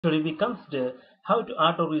Today we consider how to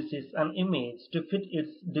auto-resize an image to fit its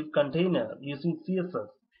div container using CSS.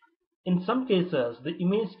 In some cases, the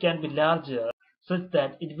image can be larger such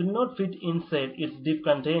that it will not fit inside its div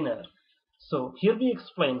container. So here we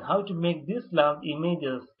explain how to make these large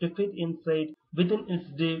images to fit inside within its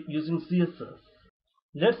div using CSS.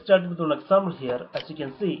 Let's start with one example here. As you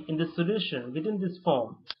can see in this solution within this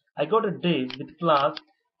form, I got a div with class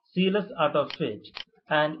CLS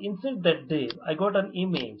and inside that div I got an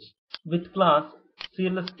image with class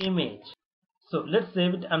CLSImage. So let's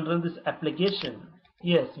save it and run this application.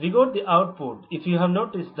 Yes, we got the output. If you have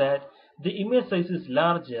noticed that the image size is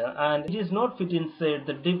larger and it is not fit inside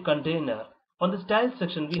the div container. On the style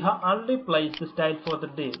section we have already placed the style for the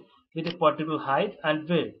div with a particular height and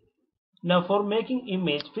width. Now for making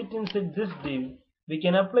image fit inside this div, we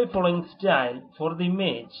can apply following style for the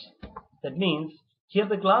image. That means here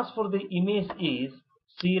the class for the image is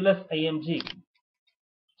CLSImg.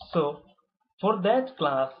 So for that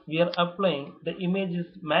class we are applying the image's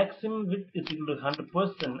maximum width is equal to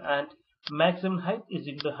 100% and maximum height is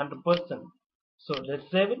equal to 100%. So let's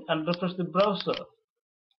save it and refresh the browser.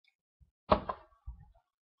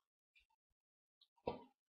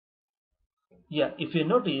 Yeah, if you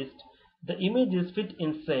noticed, the images fit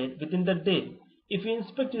inside within the div. If you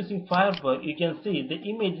inspect using Firefox, you can see the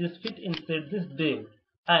images fit inside this div.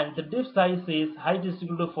 And the div size is height is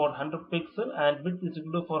equal to 400 pixel and width is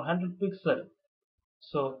equal to 400 pixel.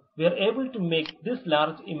 So we are able to make this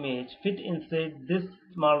large image fit inside this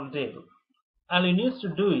small div. All you need to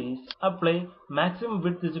do is apply maximum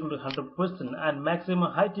width is equal to 100% and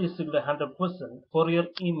maximum height is equal to 100% for your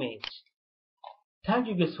image. Thank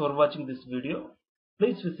you guys for watching this video.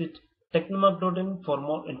 Please visit technomark.in for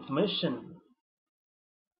more information.